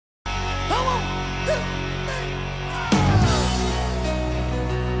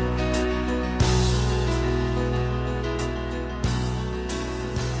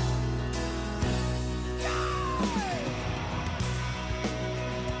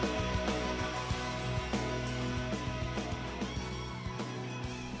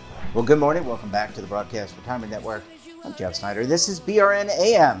Well, good morning. Welcome back to the Broadcast Retirement Network. I'm Jeff Snyder. This is BRN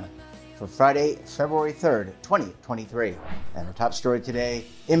AM for Friday, February 3rd, 2023. And our top story today,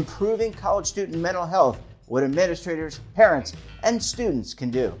 improving college student mental health, what administrators, parents, and students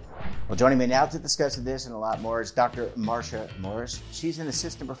can do. Well, joining me now to discuss this and a lot more is Dr. Marsha Morris. She's an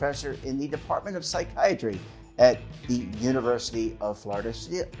assistant professor in the Department of Psychiatry at the University of Florida.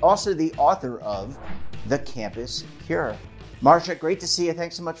 She's also the author of The Campus Cure. Marsha, great to see you.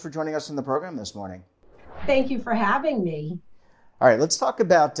 Thanks so much for joining us on the program this morning. Thank you for having me. All right, let's talk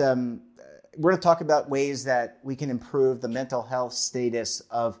about, we're going to talk about ways that we can improve the mental health status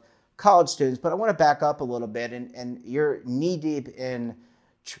of college students, but I want to back up a little bit, and you're knee-deep in,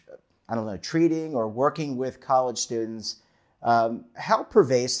 treating or working with college students. How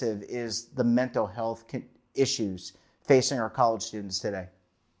pervasive is the mental health issues facing our college students today?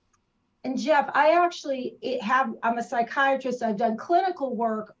 And Jeff, I'm a psychiatrist. I've done clinical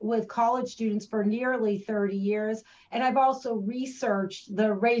work with college students for nearly 30 years. And I've also researched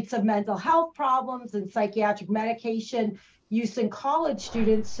the rates of mental health problems and psychiatric medication use in college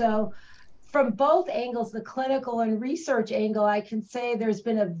students. So from both angles, the clinical and research angle, I can say there's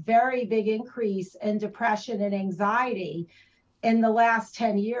been a very big increase in depression and anxiety in the last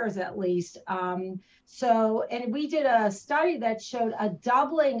 10 years at least. And we did a study that showed a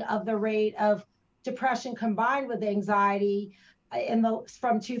doubling of the rate of depression combined with anxiety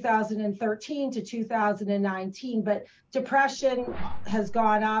from 2013 to 2019. But depression has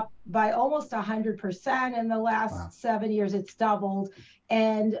gone up by almost 100% in the last 7 years. It's doubled.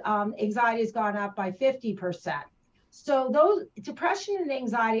 And anxiety has gone up by 50%. So those depression and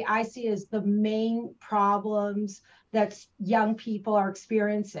anxiety I see as the main problems that young people are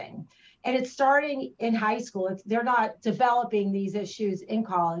experiencing. And it's starting in high school. They're not developing these issues in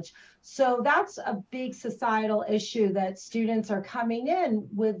college. So that's a big societal issue that students are coming in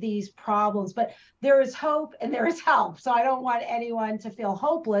with these problems. But there is hope and there is help. So I don't want anyone to feel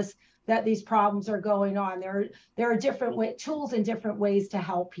hopeless that these problems are going on. There are different tools and different ways to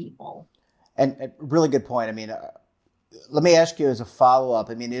help people. And a really good point. I mean, let me ask you as a follow-up.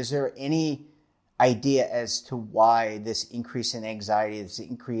 I mean, is there any idea as to why this increase in anxiety, this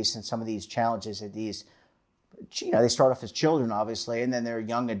increase in some of these challenges that these, they start off as children, obviously, and then they're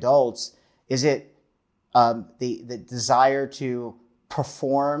young adults. Is it the desire to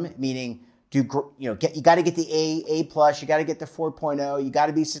perform, meaning you got to get the A plus, you got to get the 4.0, you got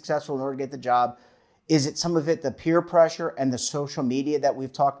to be successful in order to get the job? Is it some of it the peer pressure and the social media that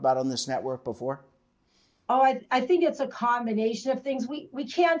we've talked about on this network before? Oh, I think it's a combination of things. We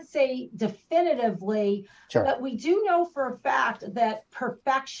can't say definitively, sure, but we do know for a fact that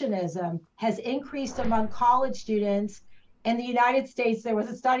perfectionism has increased among college students. In the United States, there was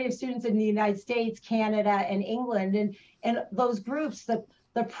a study of students in the United States, Canada, and England. And those groups,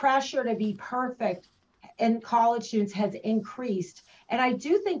 the pressure to be perfect in college students has increased. And I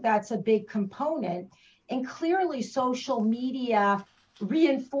do think that's a big component. And clearly, social media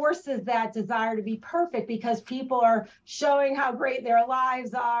reinforces that desire to be perfect because people are showing how great their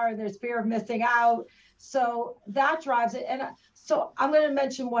lives are and there's fear of missing out. So that drives it. And so I'm going to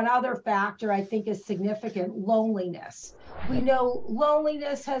mention one other factor I think is significant: loneliness. We know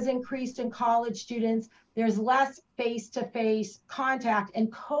loneliness has increased in college students. There's less face-to-face contact,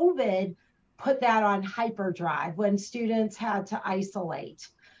 and COVID put that on hyperdrive when students had to isolate.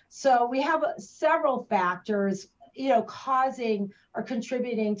 So we have several factors causing or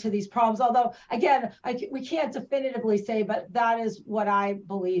contributing to these problems. Although, again, we can't definitively say, but that is what I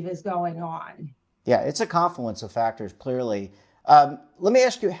believe is going on. Yeah, it's a confluence of factors, clearly. Let me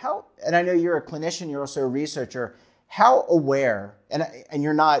ask you how, and I know you're a clinician, you're also a researcher, how aware, and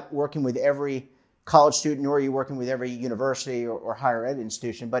you're not working with every college student, nor are you working with every university or higher ed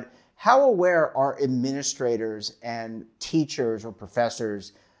institution, but how aware are administrators and teachers or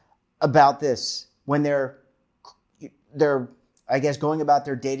professors about this when they're I guess, going about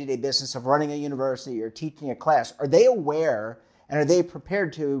their day-to-day business of running a university or teaching a class? Are they aware and are they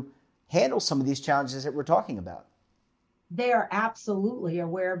prepared to handle some of these challenges that we're talking about? They are absolutely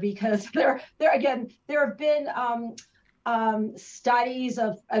aware because there have been studies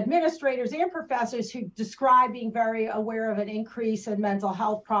of administrators and professors who describe being very aware of an increase in mental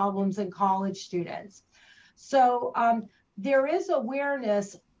health problems in college students. So there is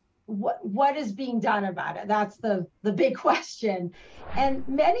awareness what is being done about it? That's the big question. And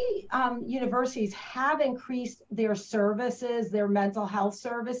many universities have increased their services, their mental health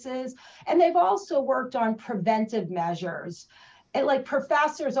services, and they've also worked on preventive measures. And like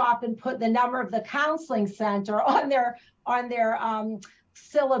professors often put the number of the counseling center on their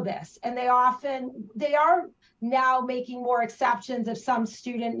syllabus, and they are now making more exceptions if some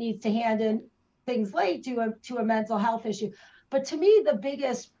student needs to hand in things late to a mental health issue. But to me, the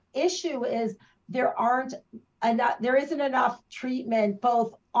biggest issue is there isn't enough treatment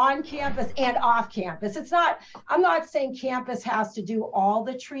both on campus and off campus. I'm not saying campus has to do all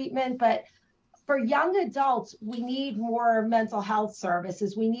the treatment, but for young adults, we need more mental health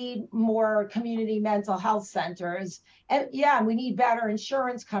services. We need more community mental health centers. And we need better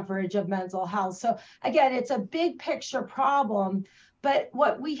insurance coverage of mental health. So again, it's a big picture problem. But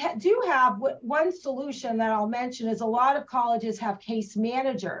what we do have, one solution that I'll mention is a lot of colleges have case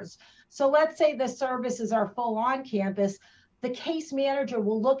managers. So let's say the services are full on campus. The case manager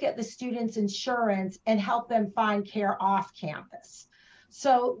will look at the student's insurance and help them find care off campus.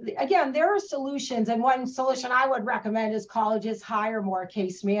 So again, there are solutions, and one solution I would recommend is colleges hire more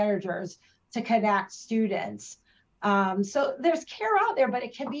case managers to connect students. So there's care out there, but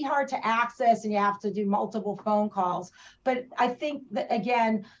it can be hard to access, and you have to do multiple phone calls. But I think that,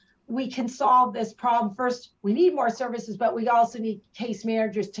 again, we can solve this problem. First, we need more services, but we also need case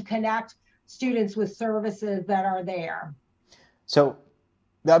managers to connect students with services that are there. So,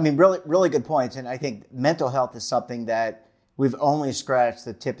 I mean, really, really good points. And I think mental health is something that we've only scratched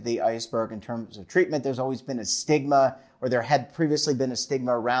the tip of the iceberg in terms of treatment. There's always been a stigma, or there had previously been a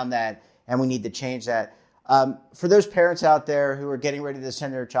stigma around that, and we need to change that. For those parents out there who are getting ready to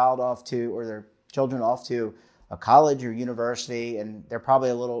send their child off to, or their children off to a college or university, and they're probably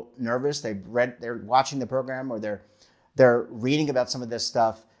a little nervous, they're watching the program, or they're reading about some of this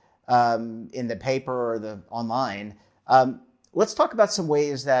stuff in the paper or the online. Let's talk about some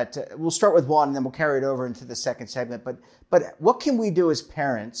ways that we'll start with one, and then we'll carry it over into the second segment. But what can we do as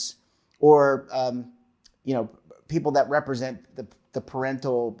parents, or people that represent the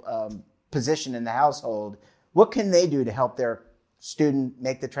parental position in the household? What can they do to help their student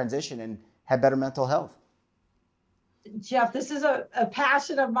make the transition and have better mental health? Jeff, this is a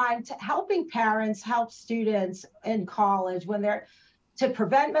passion of mine, helping parents help students in college to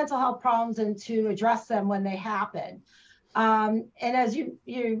prevent mental health problems and to address them when they happen. And as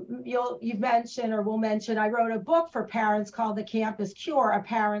you've mentioned, or will mention, I wrote a book for parents called The Campus Cure, A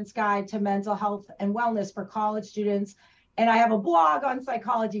Parent's Guide to Mental Health and Wellness for College Students. And I have a blog on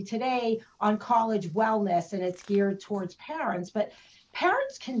Psychology Today on college wellness, and it's geared towards parents. But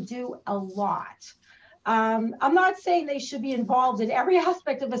parents can do a lot. I'm not saying they should be involved in every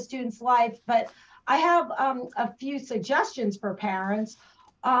aspect of a student's life, but I have a few suggestions for parents.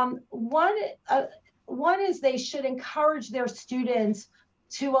 One is they should encourage their students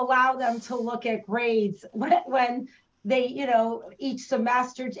to allow them to look at grades when they, each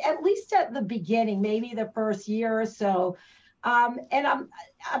semester, at least at the beginning, maybe the first year or so. And I'm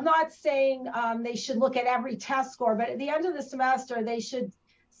not saying they should look at every test score, but at the end of the semester, they should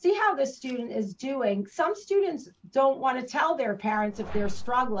see how the student is doing. Some students don't want to tell their parents if they're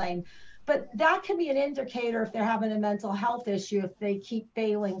struggling, but that can be an indicator if they're having a mental health issue, if they keep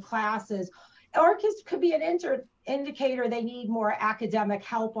failing classes. Or it could be an indicator they need more academic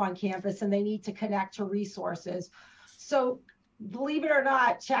help on campus and they need to connect to resources. So believe it or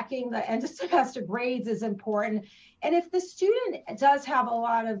not, checking the end of semester grades is important. And if the student does have a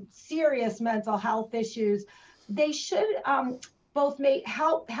lot of serious mental health issues, they should both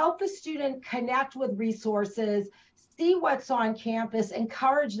help the student connect with resources, see what's on campus,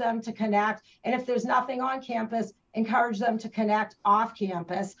 encourage them to connect. And if there's nothing on campus, encourage them to connect off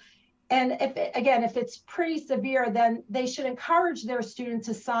campus. And if it's pretty severe, then they should encourage their student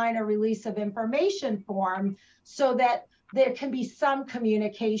to sign a release of information form so that there can be some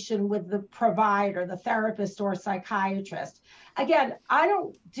communication with the provider, the therapist or psychiatrist. Again, I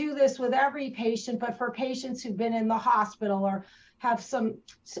don't do this with every patient, but for patients who've been in the hospital or have some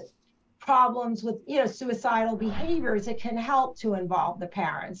problems with suicidal behaviors, it can help to involve the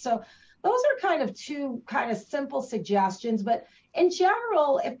parents. So those are kind of two kind of simple suggestions. But in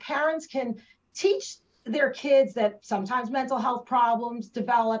general, if parents can teach their kids that sometimes mental health problems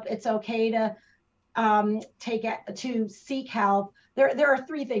develop, it's okay to seek help. There are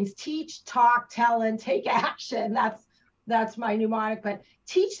three things: teach, talk, tell, and take action. That's my mnemonic. But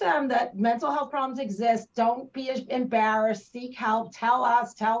teach them that mental health problems exist. Don't be embarrassed. Seek help. Tell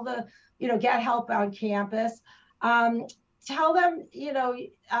us. Get help on campus. Tell them,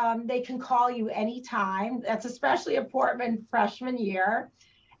 they can call you anytime. That's especially important in freshman year.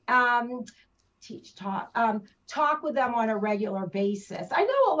 Talk with them on a regular basis. I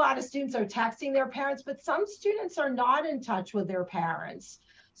know a lot of students are texting their parents, but some students are not in touch with their parents.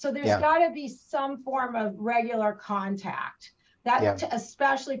 So there's got to be some form of regular contact,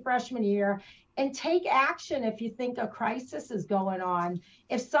 especially freshman year. And take action if you think a crisis is going on.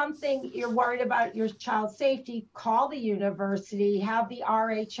 If something you're worried about your child's safety, call the university, have the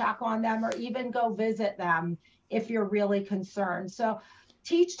RA check on them, or even go visit them if you're really concerned. So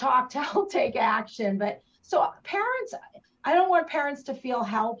teach, talk, tell, take action. But so parents, I don't want parents to feel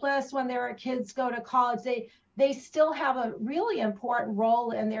helpless when their kids go to college. They still have a really important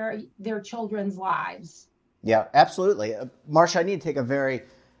role in their children's lives. Yeah, absolutely. Marcia, I need to take a very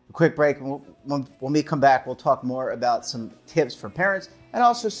quick break. When we come back, we'll talk more about some tips for parents and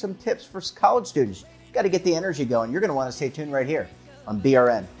also some tips for college students. You got to get the energy going. You're going to want to stay tuned right here on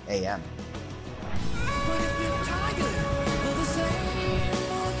BRN AM.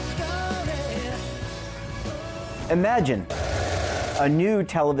 Imagine a new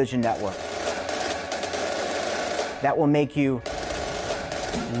television network that will make you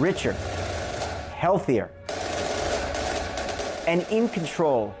richer, healthier, and in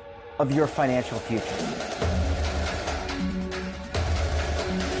control of your financial future.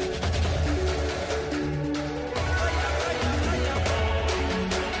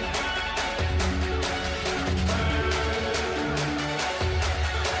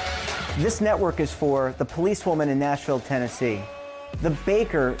 This network is for the policewoman in Nashville, Tennessee, the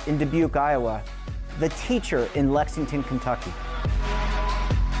baker in Dubuque, Iowa, the teacher in Lexington, Kentucky.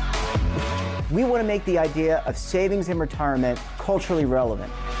 We want to make the idea of savings and retirement culturally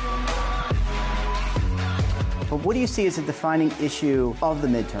relevant. But what do you see as a defining issue of the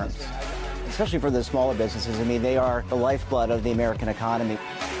midterms, especially for the smaller businesses? I mean, they are the lifeblood of the American economy.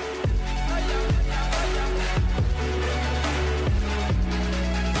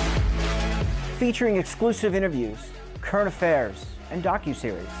 Featuring exclusive interviews, current affairs, and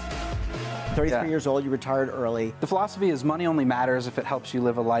docuseries. 33 years old, you retired early. The philosophy is money only matters if it helps you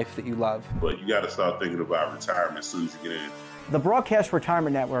live a life that you love. But you got to start thinking about retirement as soon as you get in. The Broadcast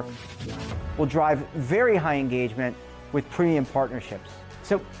Retirement Network will drive very high engagement with premium partnerships.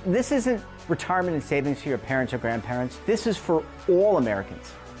 So this isn't retirement and savings for your parents or grandparents. This is for all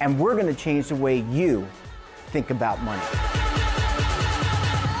Americans. And we're going to change the way you think about money.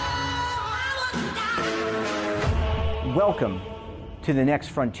 Welcome to the next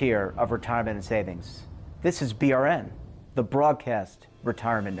frontier of retirement and savings. This is BRN, the Broadcast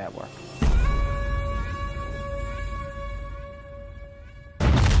Retirement Network.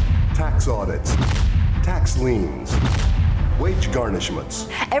 Tax audits, tax liens, wage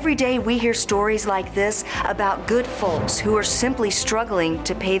garnishments. Every day we hear stories like this about good folks who are simply struggling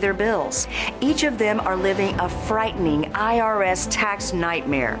to pay their bills. Each of them are living a frightening IRS tax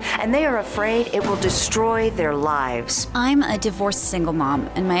nightmare, and they are afraid it will destroy their lives. I'm a divorced single mom,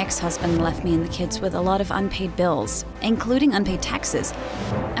 and my ex-husband left me and the kids with a lot of unpaid bills, including unpaid taxes.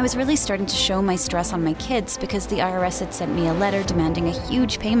 I was really starting to show my stress on my kids because the IRS had sent me a letter demanding a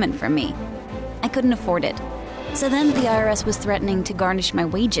huge payment from me. I couldn't afford it. So then the IRS was threatening to garnish my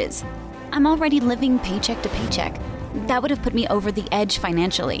wages. I'm already living paycheck to paycheck. That would have put me over the edge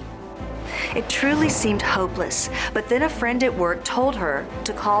financially. It truly seemed hopeless, but then a friend at work told her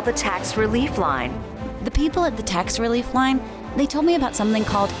to call the tax relief line. The people at the tax relief line, they told me about something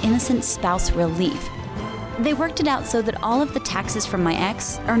called innocent spouse relief. They worked it out so that all of the taxes from my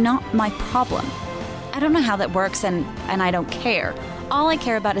ex are not my problem. I don't know how that works, and I don't care. All I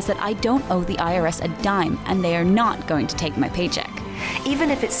care about is that I don't owe the IRS a dime, and they are not going to take my paycheck. Even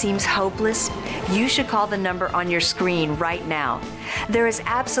if it seems hopeless, you should call the number on your screen right now. There is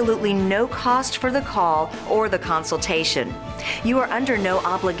absolutely no cost for the call or the consultation. You are under no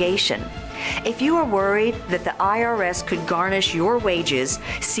obligation. If you are worried that the IRS could garnish your wages,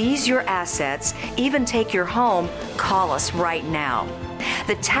 seize your assets, even take your home, call us right now.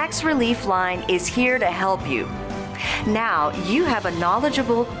 The Tax Relief Line is here to help you. Now you have a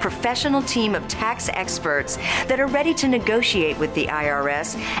knowledgeable, professional team of tax experts that are ready to negotiate with the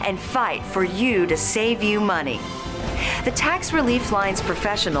IRS and fight for you to save you money. The Tax Relief Line's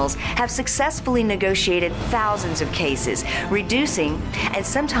professionals have successfully negotiated thousands of cases, reducing and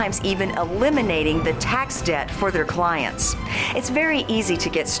sometimes even eliminating the tax debt for their clients. It's very easy to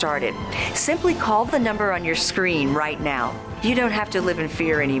get started. Simply call the number on your screen right now. You don't have to live in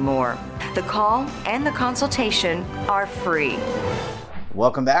fear anymore. The call and the consultation are free.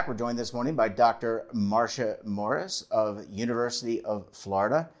 Welcome back. We're joined this morning by Dr. Marcia Morris of University of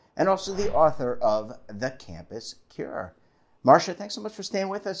Florida and also the author of The Campus Cure. Marcia, thanks so much for staying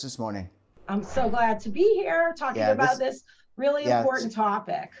with us this morning. I'm so glad to be here talking about this Really Yeah, important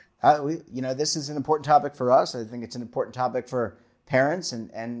topic. This is an important topic for us. I think it's an important topic for parents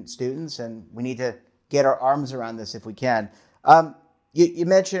and students, and we need to get our arms around this if we can. You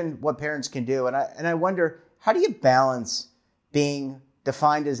mentioned what parents can do, and I wonder, how do you balance being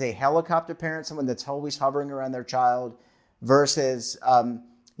defined as a helicopter parent, someone that's always hovering around their child, versus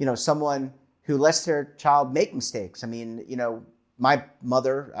someone who lets their child make mistakes? I mean, my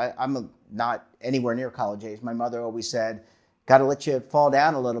mother, I'm not anywhere near college age. My mother always said, got to let you fall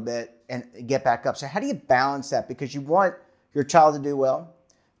down a little bit and get back up. So how do you balance that? Because you want your child to do well,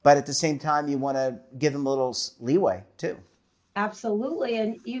 but at the same time, you want to give them a little leeway too. Absolutely.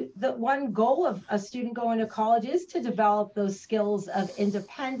 And the one goal of a student going to college is to develop those skills of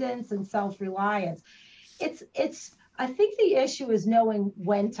independence and self-reliance. I think the issue is knowing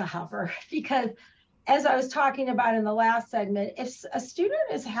when to hover, because as I was talking about in the last segment, if a student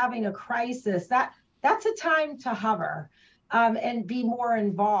is having a crisis, that's a time to hover and be more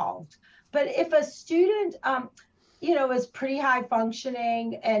involved. But if a student, is pretty high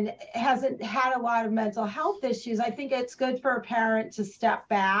functioning and hasn't had a lot of mental health issues, I think it's good for a parent to step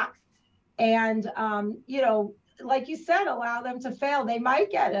back and, like you said, allow them to fail. They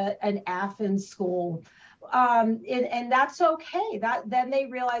might get an F in school. And that's okay. Then they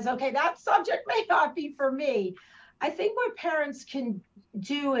realize, okay, that subject may not be for me. I think what parents can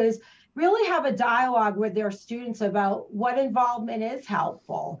do is really have a dialogue with their students about what involvement is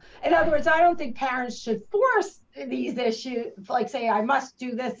helpful. In other words, I don't think parents should force these issues, like say, I must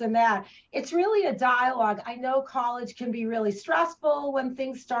do this and that. It's really a dialogue. I know college can be really stressful when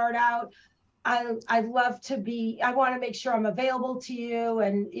things start out. I want to make sure I'm available to you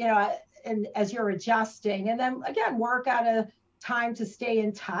and as you're adjusting, and then again, work out a time to stay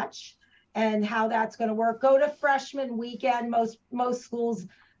in touch and how that's going to work. Go to freshman weekend. Most schools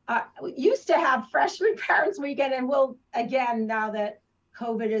used to have freshman parents weekend, and will again now that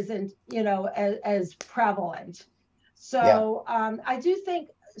COVID isn't, as prevalent. So yeah. I do think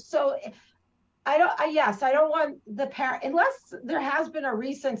so. I don't want the parent, unless there has been a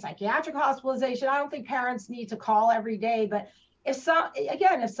recent psychiatric hospitalization. I don't think parents need to call every day, but if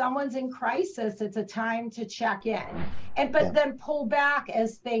someone's in crisis, it's a time to check in, then pull back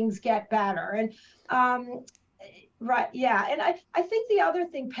as things get better. And right, yeah. And I think the other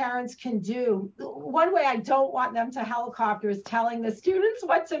thing parents can do, one way I don't want them to helicopter is telling the students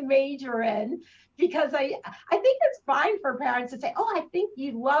what to major in, because I think it's fine for parents to say, oh, I think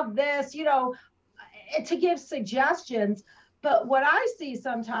you'd love this, to give suggestions. But what I see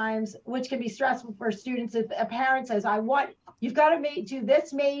sometimes, which can be stressful for students, if a parent says, you've got to do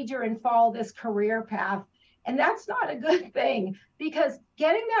this major and follow this career path. And that's not a good thing, because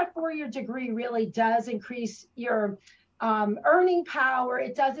getting that 4-year degree really does increase your earning power.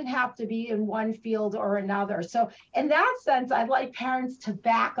 It doesn't have to be in one field or another. So in that sense, I'd like parents to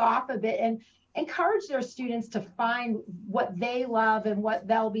back off a bit and encourage their students to find what they love and what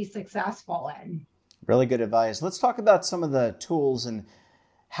they'll be successful in. Really good advice. Let's talk about some of the tools, and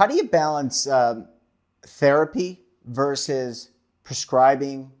how do you balance therapy versus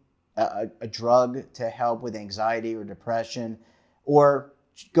prescribing a drug to help with anxiety or depression, or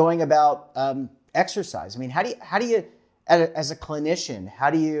going about exercise? I mean, how do you, as a clinician, how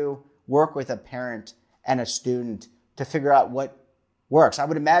do you work with a parent and a student to figure out what works? I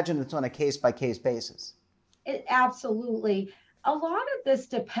would imagine it's on a case-by-case basis. Absolutely. A lot of this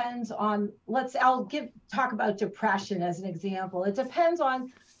depends on, talk about depression as an example. It depends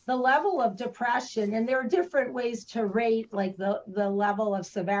on the level of depression, and there are different ways to rate like the level of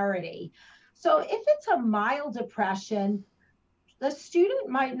severity. So if it's a mild depression, the student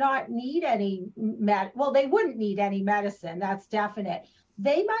might not need any they wouldn't need any medicine, that's definite.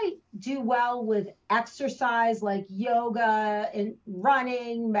 They might do well with exercise like yoga and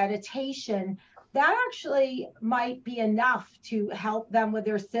running, meditation. That actually might be enough to help them with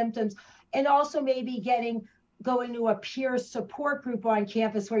their symptoms. And also maybe going to a peer support group on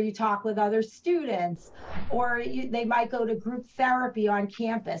campus where you talk with other students, or they might go to group therapy on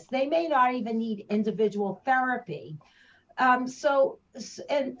campus. They may not even need individual therapy. So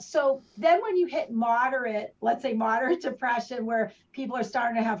then when you hit let's say moderate depression, where people are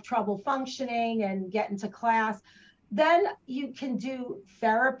starting to have trouble functioning and get into class, then you can do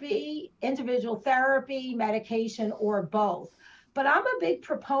therapy, individual therapy, medication, or both. But I'm a big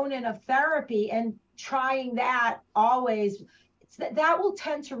proponent of therapy, and trying that always, that will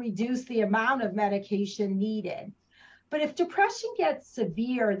tend to reduce the amount of medication needed. But if depression gets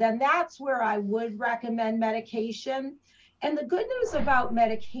severe, then that's where I would recommend medication. And the good news about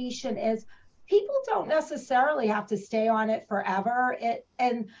medication is people don't necessarily have to stay on it forever.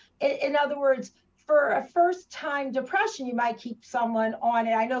 In other words, for a first-time depression, you might keep someone on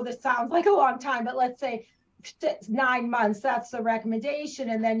it. I know this sounds like a long time, but let's say 9 months, that's the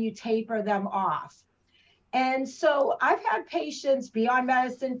recommendation, and then you taper them off. And so I've had patients be on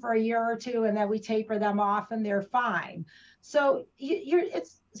medicine for a year or two, and then we taper them off and they're fine. So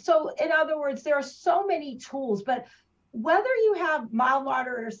in other words, there are so many tools, but whether you have mild,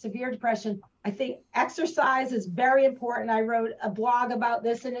 moderate, or severe depression, I think exercise is very important. I wrote a blog about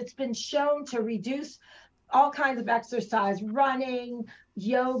this, and it's been shown to reduce all kinds of exercise, running,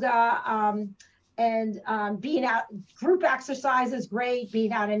 yoga, and being out. Group exercise is great,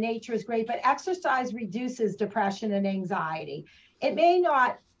 being out in nature is great, but exercise reduces depression and anxiety. It may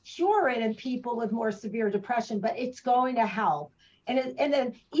not cure it in people with more severe depression, but it's going to help. And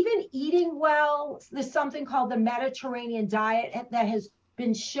then even eating well, there's something called the Mediterranean diet that has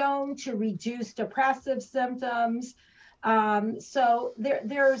been shown to reduce depressive symptoms. So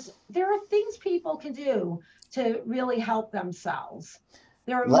there are things people can do to really help themselves.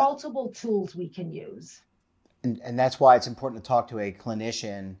 There are multiple tools we can use. And that's why it's important to talk to a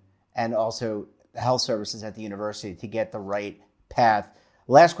clinician and also health services at the university to get the right path.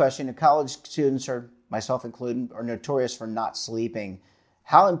 Last question, college students, are myself included, are notorious for not sleeping.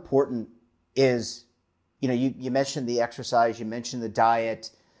 How important is, you mentioned the exercise, you mentioned the diet,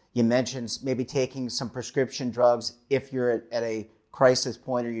 you mentioned maybe taking some prescription drugs if you're at a crisis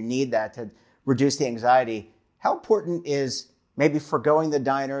point or you need that to reduce the anxiety. How important is maybe forgoing the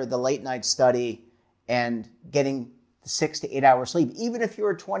diner, the late night study, and getting 6 to 8 hours sleep, even if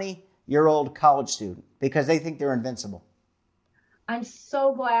you're a 20-year-old college student, because they think they're invincible? I'm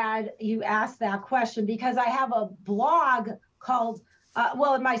so glad you asked that question, because I have a blog called,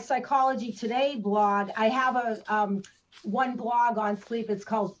 in my Psychology Today blog, I have one blog on sleep. It's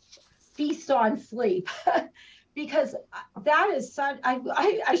called Feast on Sleep. Because that is such,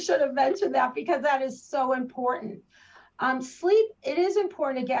 I should have mentioned that, because that is so important. Sleep, it is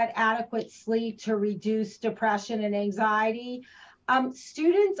important to get adequate sleep to reduce depression and anxiety.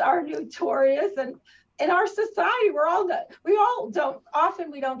 Students are notorious, and in our society,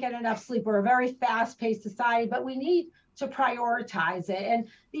 we don't get enough sleep. We're a very fast-paced society, but we need to prioritize it. And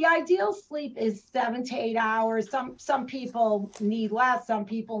the ideal sleep is 7 to 8 hours. Some people need less, some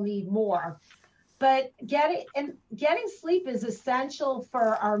people need more. But getting sleep is essential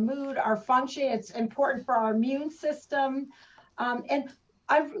for our mood, our function. It's important for our immune system. And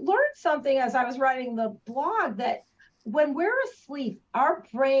I've learned something as I was writing the blog, that when we're asleep, our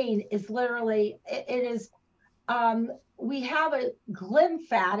brain is literally, we have a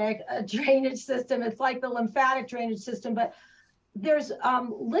lymphatic drainage system. It's like the lymphatic drainage system, but there's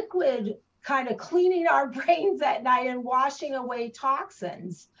liquid kind of cleaning our brains at night and washing away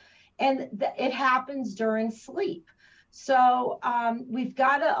toxins. And it happens during sleep. So we've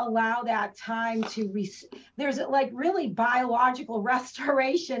got to allow that time to, there's like really biological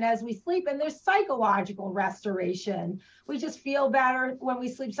restoration as we sleep, and there's psychological restoration. We just feel better when we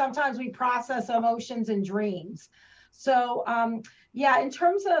sleep. Sometimes we process emotions and dreams. So in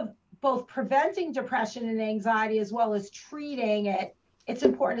terms of both preventing depression and anxiety as well as treating it, it's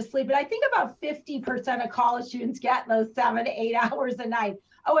important to sleep. But I think about 50% of college students get those 7 to 8 hours a night.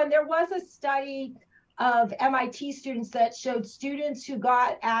 Oh, and there was a study of MIT students that showed students who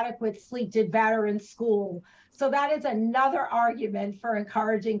got adequate sleep did better in school. So that is another argument for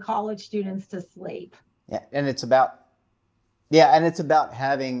encouraging college students to sleep. Yeah, and it's about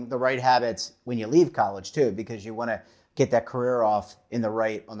having the right habits when you leave college too, because you want to get that career off on the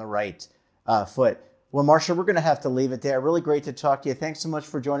right foot. Well, Marcia, we're going to have to leave it there. Really great to talk to you. Thanks so much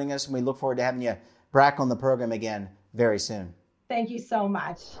for joining us, and we look forward to having you back on the program again very soon. Thank you so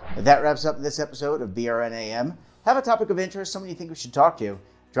much. That wraps up this episode of BRN AM. Have a topic of interest, someone you think we should talk to,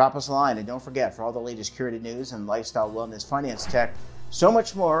 drop us a line. And don't forget, for all the latest curated news and lifestyle, wellness, finance, tech, so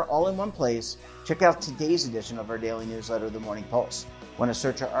much more, all in one place, check out today's edition of our daily newsletter, The Morning Pulse. Want to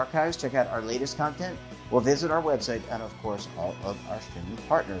search our archives, check out our latest content, or visit our website and, of course, all of our streaming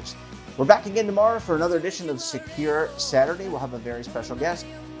partners. We're back again tomorrow for another edition of Secure Saturday. We'll have a very special guest,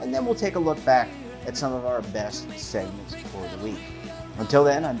 and then we'll take a look back at some of our best segments for the week. Until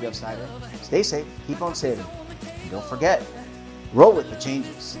then, I'm Jeff Snyder. Stay safe, keep on saving, and don't forget, roll with the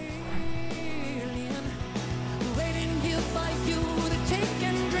changes.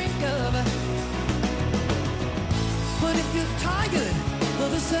 But if you're tired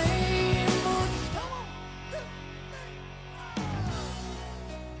of the same old...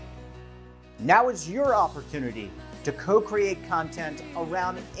 Now is your opportunity to co-create content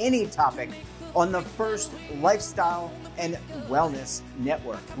around any topic on the First Lifestyle and Wellness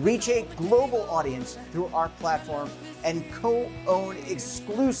Network. Reach a global audience through our platform and co-own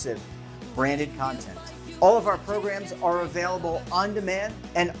exclusive branded content. All of our programs are available on demand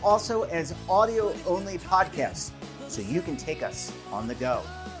and also as audio-only podcasts, so you can take us on the go.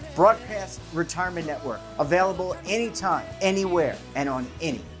 Broadcast Retirement Network, available anytime, anywhere, and on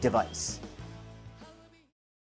any device.